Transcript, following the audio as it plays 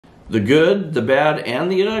The good, the bad, and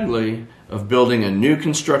the ugly of building a new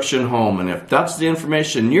construction home. And if that's the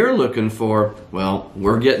information you're looking for, well,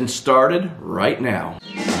 we're getting started right now.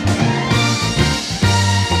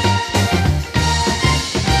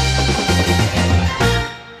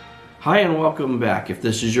 Hi and welcome back. If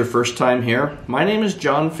this is your first time here, my name is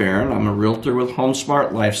John Ferrin. I'm a realtor with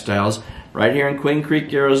HomeSmart Lifestyles right here in Queen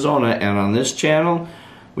Creek, Arizona. And on this channel,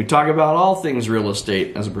 we talk about all things real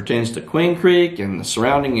estate as it pertains to Queen Creek and the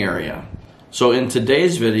surrounding area. So in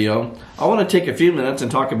today's video, I want to take a few minutes and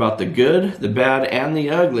talk about the good, the bad, and the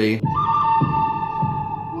ugly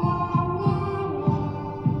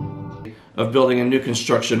of building a new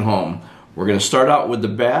construction home. We're going to start out with the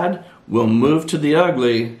bad, we'll move to the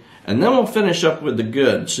ugly, and then we'll finish up with the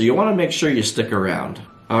good. So you want to make sure you stick around.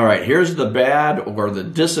 All right, here's the bad or the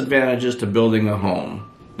disadvantages to building a home.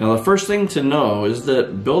 Now, the first thing to know is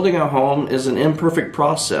that building a home is an imperfect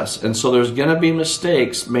process, and so there's going to be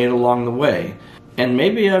mistakes made along the way. And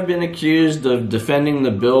maybe I've been accused of defending the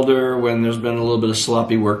builder when there's been a little bit of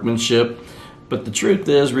sloppy workmanship, but the truth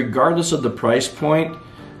is, regardless of the price point,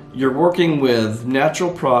 you're working with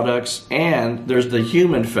natural products and there's the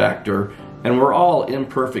human factor, and we're all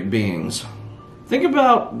imperfect beings. Think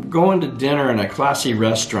about going to dinner in a classy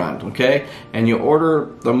restaurant, okay? And you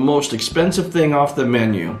order the most expensive thing off the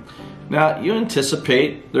menu. Now, you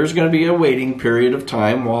anticipate there's going to be a waiting period of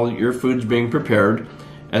time while your food's being prepared,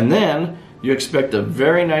 and then you expect a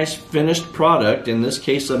very nice finished product, in this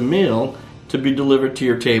case a meal, to be delivered to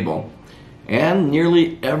your table. And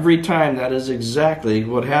nearly every time that is exactly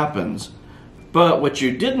what happens. But what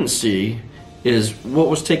you didn't see is what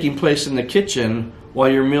was taking place in the kitchen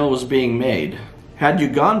while your meal was being made. Had you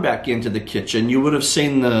gone back into the kitchen, you would have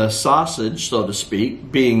seen the sausage, so to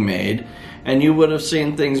speak, being made, and you would have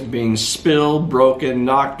seen things being spilled, broken,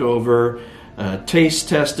 knocked over, taste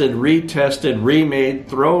tested, retested, remade,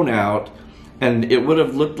 thrown out, and it would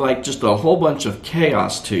have looked like just a whole bunch of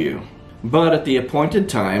chaos to you. But at the appointed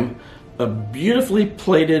time, a beautifully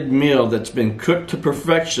plated meal that's been cooked to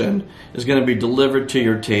perfection is going to be delivered to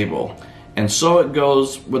your table. And so it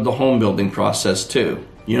goes with the home building process too.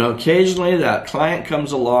 You know, occasionally that client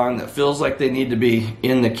comes along that feels like they need to be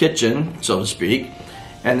in the kitchen, so to speak,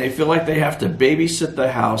 and they feel like they have to babysit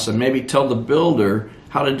the house and maybe tell the builder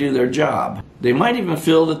how to do their job. They might even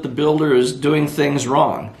feel that the builder is doing things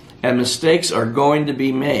wrong, and mistakes are going to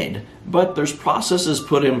be made. But there's processes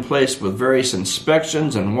put in place with various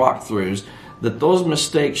inspections and walkthroughs that those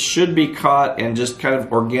mistakes should be caught, and just kind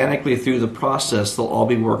of organically through the process they'll all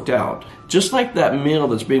be worked out. Just like that meal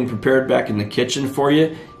that's being prepared back in the kitchen for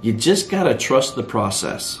you, you just gotta trust the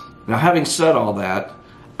process. Now, having said all that,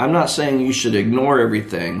 I'm not saying you should ignore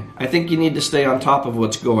everything. I think you need to stay on top of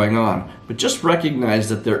what's going on, but just recognize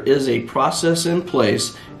that there is a process in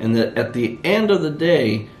place, and that at the end of the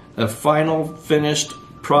day, a final finished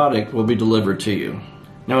product will be delivered to you.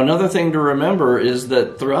 Now, another thing to remember is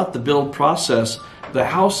that throughout the build process, the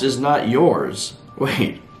house is not yours.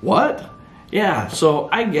 Wait, what? Yeah, so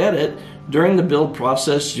I get it. During the build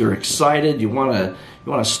process, you're excited. You want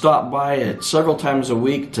to stop by it several times a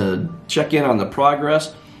week to check in on the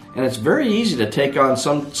progress, and it's very easy to take on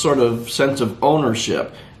some sort of sense of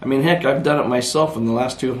ownership. I mean, heck, I've done it myself in the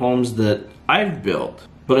last two homes that I've built.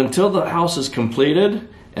 But until the house is completed,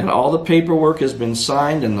 and all the paperwork has been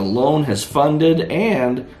signed, and the loan has funded,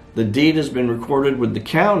 and the deed has been recorded with the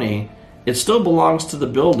county, it still belongs to the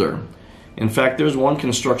builder. In fact, there's one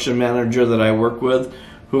construction manager that I work with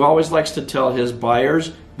who always likes to tell his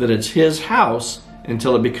buyers that it's his house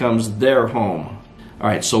until it becomes their home. All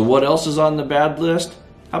right, so what else is on the bad list?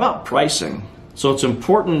 How about pricing? So it's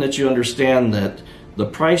important that you understand that the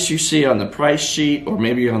price you see on the price sheet or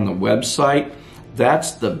maybe on the website,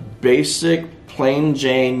 that's the basic plain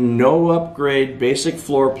Jane, no upgrade, basic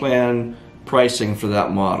floor plan pricing for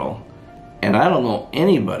that model. And I don't know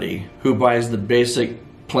anybody who buys the basic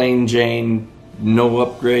plain Jane, no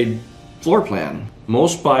upgrade floor plan.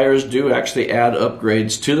 Most buyers do actually add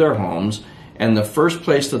upgrades to their homes, and the first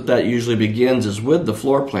place that usually begins is with the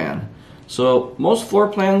floor plan. So most floor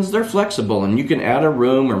plans, they're flexible, and you can add a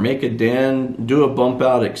room or make a den, do a bump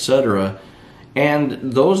out, etc.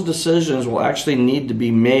 And those decisions will actually need to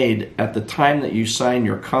be made at the time that you sign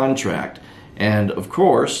your contract. And of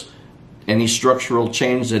course, any structural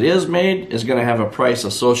change that is made is going to have a price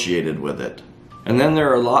associated with it. And then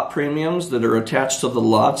there are lot premiums that are attached to the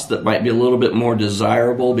lots that might be a little bit more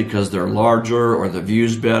desirable because they're larger or the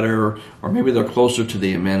view's better, or maybe they're closer to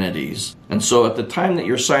the amenities. And so at the time that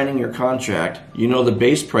you're signing your contract, you know the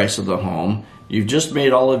base price of the home. You've just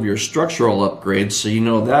made all of your structural upgrades, so you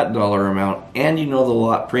know that dollar amount, and you know the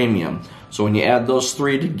lot premium. So when you add those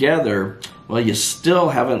three together, well, you still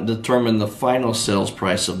haven't determined the final sales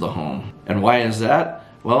price of the home. And why is that?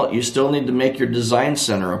 Well, you still need to make your design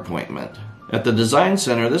center appointment. At the design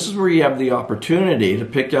center, this is where you have the opportunity to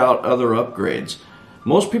pick out other upgrades.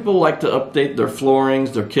 Most people like to update their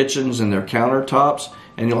floorings, their kitchens, and their countertops,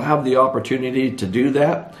 and you'll have the opportunity to do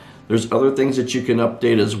that. There's other things that you can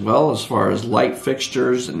update as well, as far as light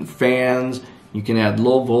fixtures and fans. You can add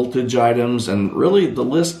low voltage items, and really the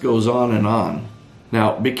list goes on and on.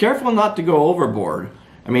 Now, be careful not to go overboard.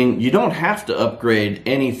 I mean, you don't have to upgrade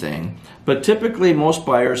anything, but typically most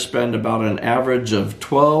buyers spend about an average of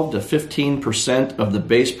 12 to 15% of the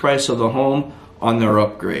base price of the home on their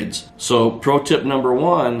upgrades. So pro tip number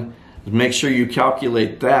one is make sure you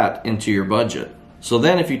calculate that into your budget. So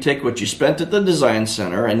then if you take what you spent at the design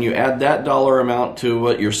center and you add that dollar amount to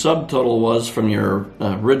what your subtotal was from your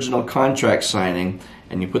original contract signing,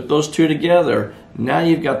 and you put those two together, now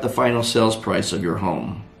you've got the final sales price of your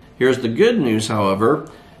home. Here's the good news, however.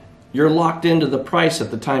 You're locked into the price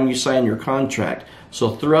at the time you sign your contract.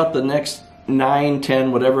 So throughout the next 9,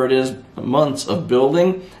 10, whatever it is, months of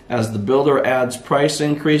building, as the builder adds price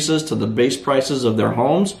increases to the base prices of their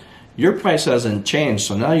homes, your price hasn't changed.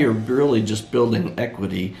 So now you're really just building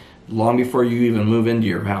equity long before you even move into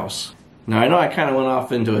your house. Now, I know I kind of went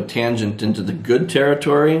off into a tangent into the good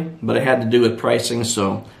territory, but it had to do with pricing,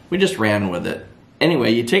 so we just ran with it.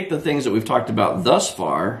 Anyway, you take the things that we've talked about thus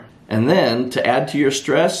far, and then to add to your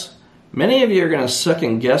stress, many of you are going to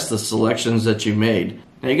second guess the selections that you made.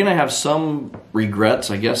 Now, you're going to have some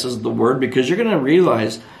regrets, I guess is the word, because you're going to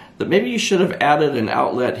realize that maybe you should have added an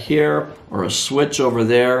outlet here, or a switch over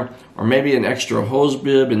there, or maybe an extra hose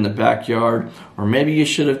bib in the backyard, or maybe you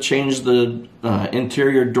should have changed the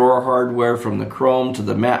interior door hardware from the chrome to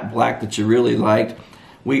the matte black that you really liked.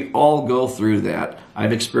 We all go through that.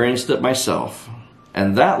 I've experienced it myself.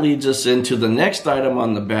 And that leads us into the next item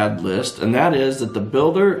on the bad list, and that is that the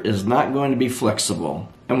builder is not going to be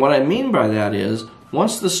flexible. And what I mean by that is,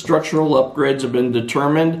 once the structural upgrades have been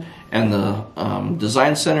determined and the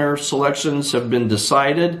design center selections have been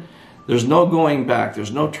decided, there's no going back.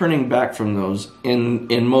 There's no turning back from those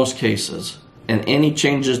in most cases. And any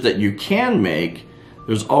changes that you can make,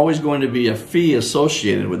 there's always going to be a fee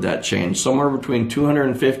associated with that change, somewhere between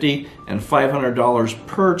 $250 and $500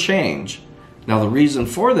 per change. Now, the reason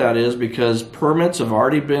for that is because permits have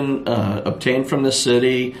already been obtained from the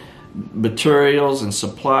city, materials and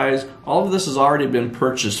supplies, all of this has already been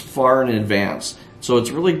purchased far in advance. So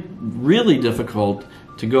it's really, really difficult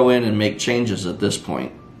to go in and make changes at this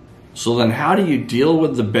point. So then how do you deal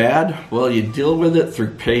with the bad? Well, you deal with it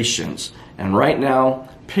through patience. And right now,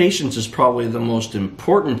 patience is probably the most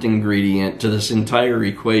important ingredient to this entire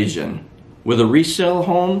equation. With a resale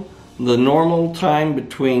home, the normal time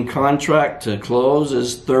between contract to close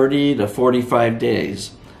is 30 to 45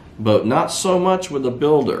 days. But not so much with a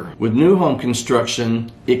builder. With new home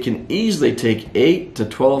construction, it can easily take 8 to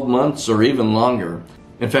 12 months or even longer.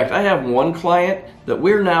 In fact, I have one client that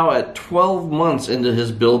we're now at 12 months into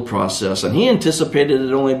his build process, and he anticipated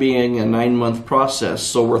it only being a 9-month process.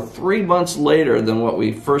 So we're 3 months later than what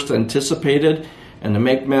we first anticipated, and to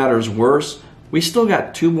make matters worse, we still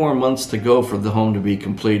got 2 more months to go for the home to be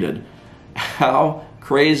completed. How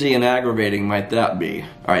crazy and aggravating might that be?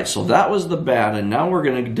 All right, so that was the bad, and now we're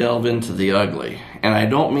going to delve into the ugly. And I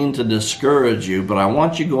don't mean to discourage you, but I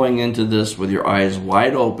want you going into this with your eyes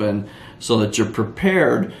wide open so that you're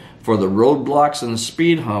prepared for the roadblocks and the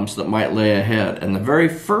speed humps that might lay ahead. And the very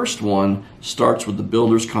first one starts with the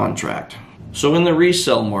builder's contract. So in the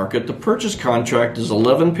resale market, the purchase contract is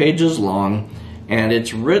 11 pages long, and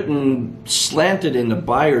it's written slanted in the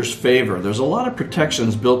buyer's favor. There's a lot of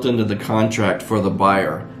protections built into the contract for the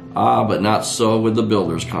buyer. But not so with the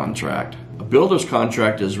builder's contract. A builder's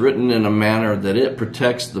contract is written in a manner that it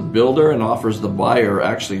protects the builder and offers the buyer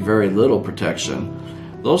actually very little protection.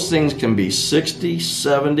 Those things can be 60,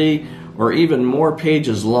 70, or even more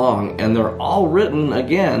pages long, and they're all written,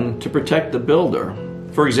 again, to protect the builder.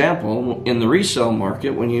 For example, in the resale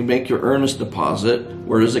market, when you make your earnest deposit,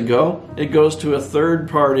 where does it go? It goes to a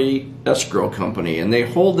third-party escrow company, and they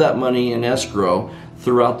hold that money in escrow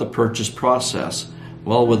throughout the purchase process.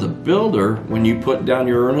 Well, with a builder, when you put down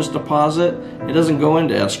your earnest deposit, it doesn't go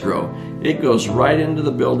into escrow. It goes right into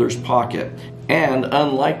the builder's pocket. And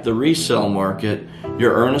unlike the resale market,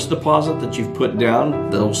 your earnest deposit that you've put down,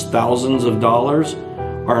 those thousands of dollars,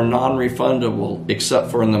 are non-refundable except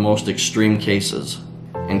for in the most extreme cases.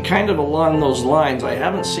 And kind of along those lines, I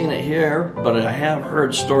haven't seen it here, but I have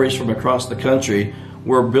heard stories from across the country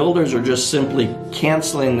where builders are just simply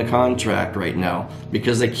canceling the contract right now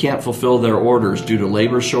because they can't fulfill their orders due to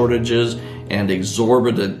labor shortages and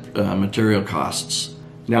exorbitant material costs.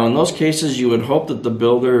 Now in those cases you would hope that the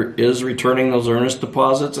builder is returning those earnest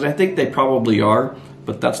deposits, and I think they probably are,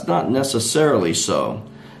 but that's not necessarily so.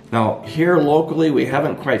 Now here locally we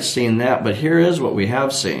haven't quite seen that, but here is what we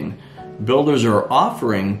have seen. Builders are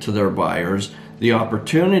offering to their buyers the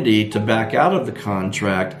opportunity to back out of the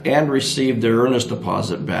contract and receive their earnest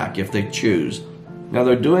deposit back if they choose. Now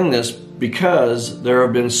they're doing this because there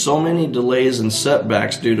have been so many delays and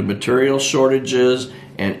setbacks due to material shortages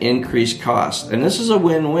and increased costs. And this is a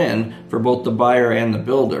win-win for both the buyer and the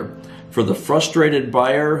builder. For the frustrated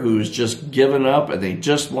buyer who's just given up and they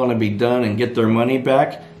just want to be done and get their money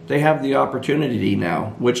back, they have the opportunity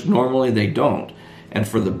now, which normally they don't. And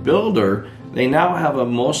for the builder, they now have a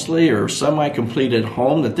mostly or semi-completed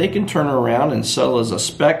home that they can turn around and sell as a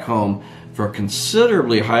spec home for a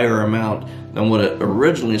considerably higher amount than what it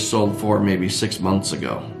originally sold for maybe 6 months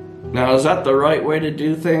ago. Now, is that the right way to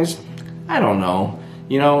do things? I don't know.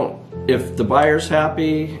 You know, if the buyer's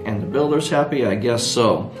happy and the builder's happy, I guess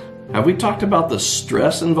so. Have we talked about the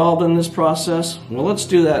stress involved in this process? Well, let's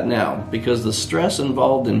do that now, because the stress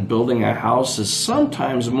involved in building a house is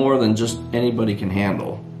sometimes more than just anybody can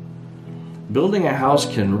handle. Building a house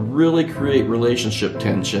can really create relationship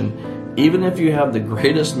tension, even if you have the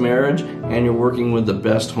greatest marriage and you're working with the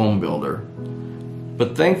best home builder.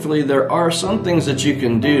 But thankfully, there are some things that you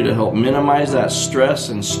can do to help minimize that stress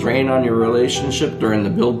and strain on your relationship during the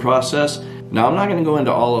build process. Now, I'm not going to go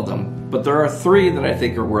into all of them, but there are 3 that I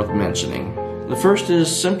think are worth mentioning. The first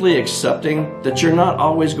is simply accepting that you're not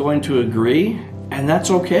always going to agree, and that's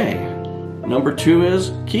okay. Number 2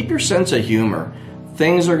 is keep your sense of humor.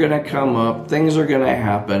 Things are going to come up, things are going to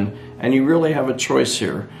happen, and you really have a choice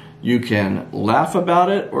here. You can laugh about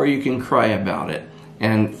it or you can cry about it.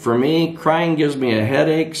 And for me, crying gives me a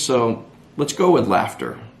headache, so let's go with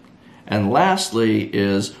laughter. And lastly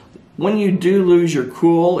is, when you do lose your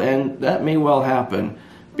cool, and that may well happen,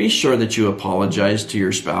 be sure that you apologize to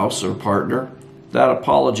your spouse or partner. That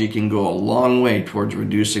apology can go a long way towards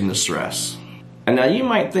reducing the stress. And now you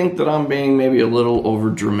might think that I'm being maybe a little over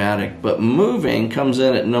dramatic, but moving comes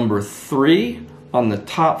in at number 3 on the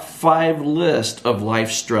top 5 list of life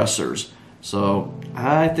stressors. So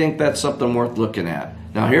I think that's something worth looking at.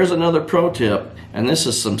 Now here's another pro tip, and this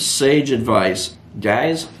is some sage advice.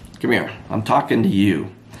 Guys, come here, I'm talking to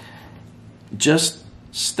you. Just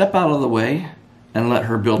step out of the way and let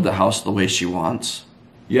her build the house the way she wants.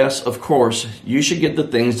 Yes, of course, you should get the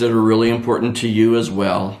things that are really important to you as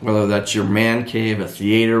well, whether that's your man cave, a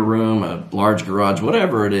theater room, a large garage,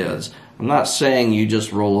 whatever it is. I'm not saying you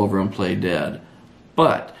just roll over and play dead.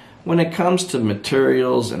 But when it comes to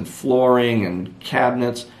materials and flooring and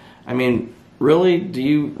cabinets, I mean, really, do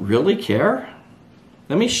you really care?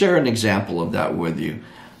 Let me share an example of that with you.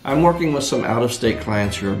 I'm working with some out-of-state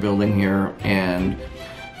clients who are building here, and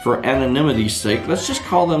for anonymity's sake, let's just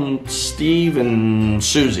call them Steve and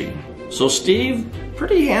Susie. So Steve,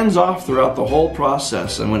 pretty hands-off throughout the whole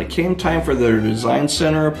process, and when it came time for their design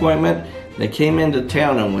center appointment, they came into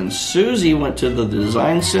town, and when Susie went to the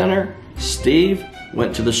design center, Steve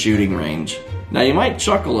went to the shooting range. Now you might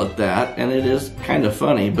chuckle at that, and it is kind of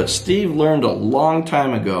funny, but Steve learned a long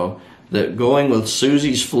time ago that going with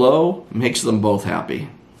Susie's flow makes them both happy.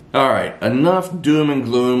 Alright, enough doom and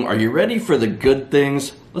gloom. Are you ready for the good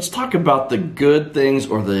things? Let's talk about the good things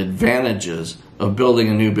or the advantages of building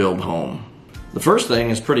a new build home. The first thing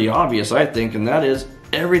is pretty obvious, I think, and that is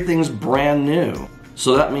everything's brand new.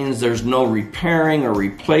 So that means there's no repairing or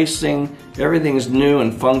replacing. Everything's new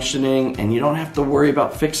and functioning, and you don't have to worry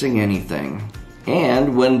about fixing anything.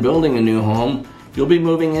 And when building a new home, you'll be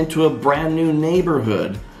moving into a brand new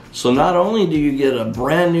neighborhood. So not only do you get a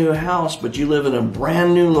brand new house, but you live in a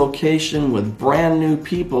brand new location with brand new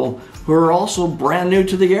people who are also brand new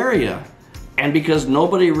to the area. And because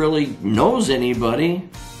nobody really knows anybody,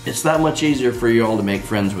 it's that much easier for you all to make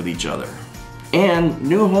friends with each other. And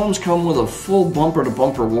new homes come with a full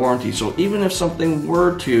bumper-to-bumper warranty, so even if something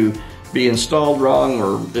were to be installed wrong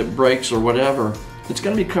or it breaks or whatever, it's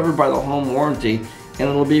going to be covered by the home warranty, and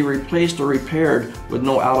it'll be replaced or repaired with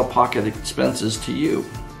no out-of-pocket expenses to you.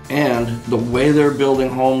 And the way they're building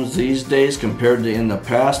homes these days compared to in the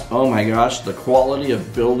past, oh my gosh, the quality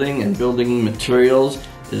of building and building materials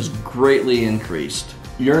is greatly increased.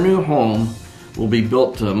 Your new home will be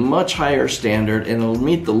built to a much higher standard, and it'll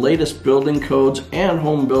meet the latest building codes and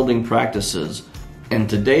home building practices. And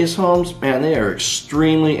today's homes, man, they are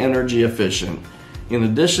extremely energy efficient. In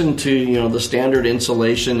addition to, the standard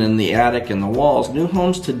insulation in the attic and the walls, new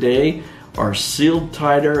homes today are sealed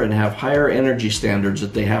tighter and have higher energy standards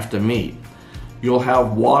that they have to meet. You'll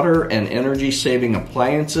have water and energy saving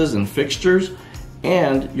appliances and fixtures,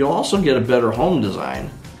 And you'll also get a better home design.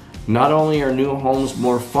 Not only are new homes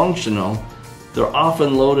more functional, they're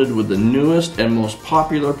often loaded with the newest and most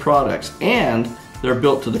popular products, and they're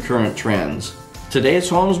built to the current trends. Today's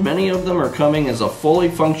homes, many of them are coming as a fully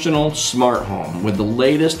functional smart home with the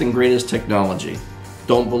latest and greatest technology.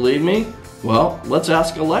 Don't believe me? Well, let's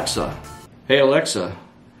ask Alexa. Hey Alexa,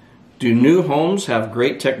 do new homes have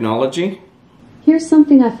great technology? Here's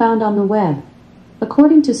something I found on the web.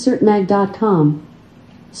 According to certmag.com,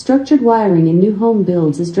 structured wiring in new home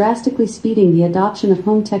builds is drastically speeding the adoption of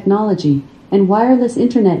home technology, and wireless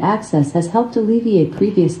internet access has helped alleviate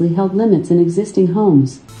previously held limits in existing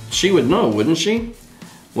homes. She would know, wouldn't she?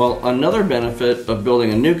 Well, another benefit of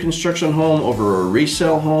building a new construction home over a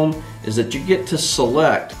resale home is that you get to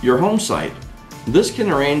select your home site. This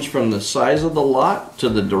can range from the size of the lot to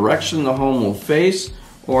the direction the home will face,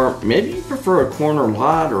 or maybe you prefer a corner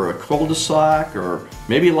lot or a cul-de-sac, or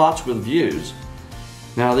maybe lots with views.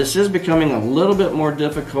 Now, this is becoming a little bit more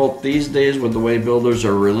difficult these days with the way builders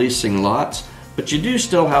are releasing lots, but you do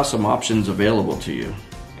still have some options available to you.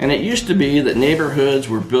 And it used to be that neighborhoods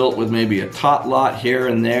were built with maybe a tot lot here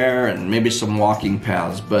and there and maybe some walking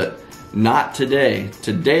paths, but not today.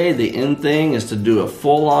 Today, the in thing is to do a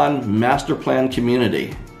full-on master plan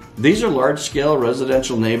community. These are large-scale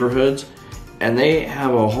residential neighborhoods, and they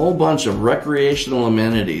have a whole bunch of recreational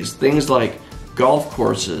amenities, things like golf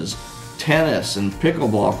courses, tennis and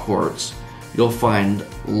pickleball courts. You'll find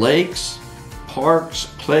lakes, parks,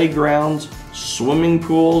 playgrounds, swimming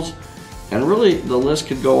pools, and really the list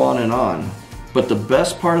could go on and on. But the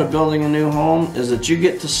best part of building a new home is that you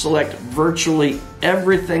get to select virtually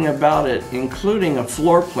everything about it, including a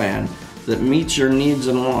floor plan that meets your needs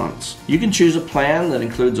and wants. You can choose a plan that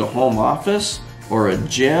includes a home office or a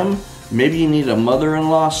gym. Maybe you need a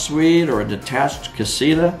mother-in-law suite or a detached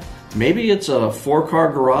casita. Maybe it's a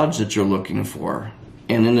 4-car garage that you're looking for.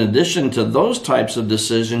 And in addition to those types of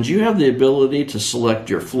decisions, you have the ability to select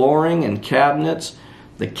your flooring and cabinets,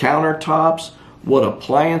 the countertops, what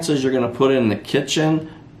appliances you're going to put in the kitchen,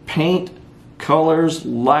 paint, colors,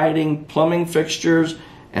 lighting, plumbing fixtures,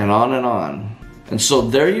 and on and on. And so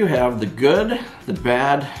there you have the good, the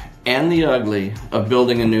bad, and the ugly of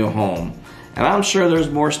building a new home. And I'm sure there's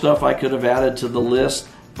more stuff I could have added to the list,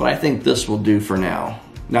 but I think this will do for now.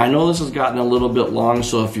 Now, I know this has gotten a little bit long,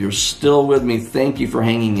 so if you're still with me, thank you for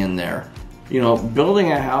hanging in there. You know,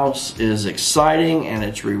 building a house is exciting and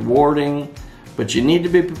it's rewarding, but you need to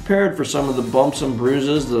be prepared for some of the bumps and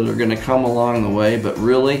bruises that are going to come along the way. But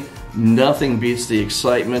really, nothing beats the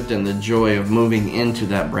excitement and the joy of moving into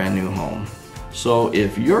that brand new home. So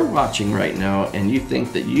if you're watching right now and you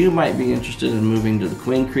think that you might be interested in moving to the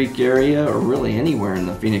Queen Creek area, or really anywhere in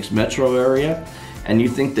the Phoenix metro area, and you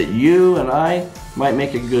think that you and I might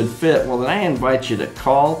make a good fit, well, then I invite you to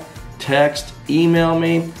call, text, email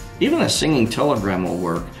me. Even a singing telegram will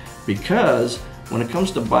work, because when it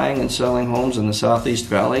comes to buying and selling homes in the Southeast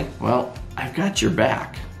Valley, well, I've got your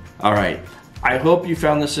back. All right, I hope you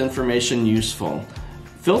found this information useful.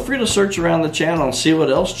 Feel free to search around the channel and see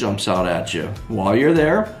what else jumps out at you. While you're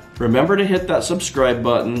there, remember to hit that subscribe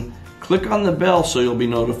button, click on the bell so you'll be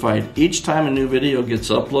notified each time a new video gets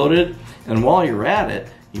uploaded, and while you're at it,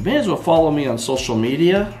 you may as well follow me on social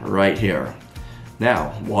media right here.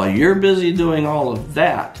 Now, while you're busy doing all of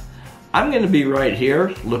that, I'm going to be right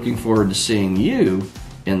here looking forward to seeing you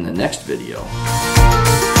in the next video.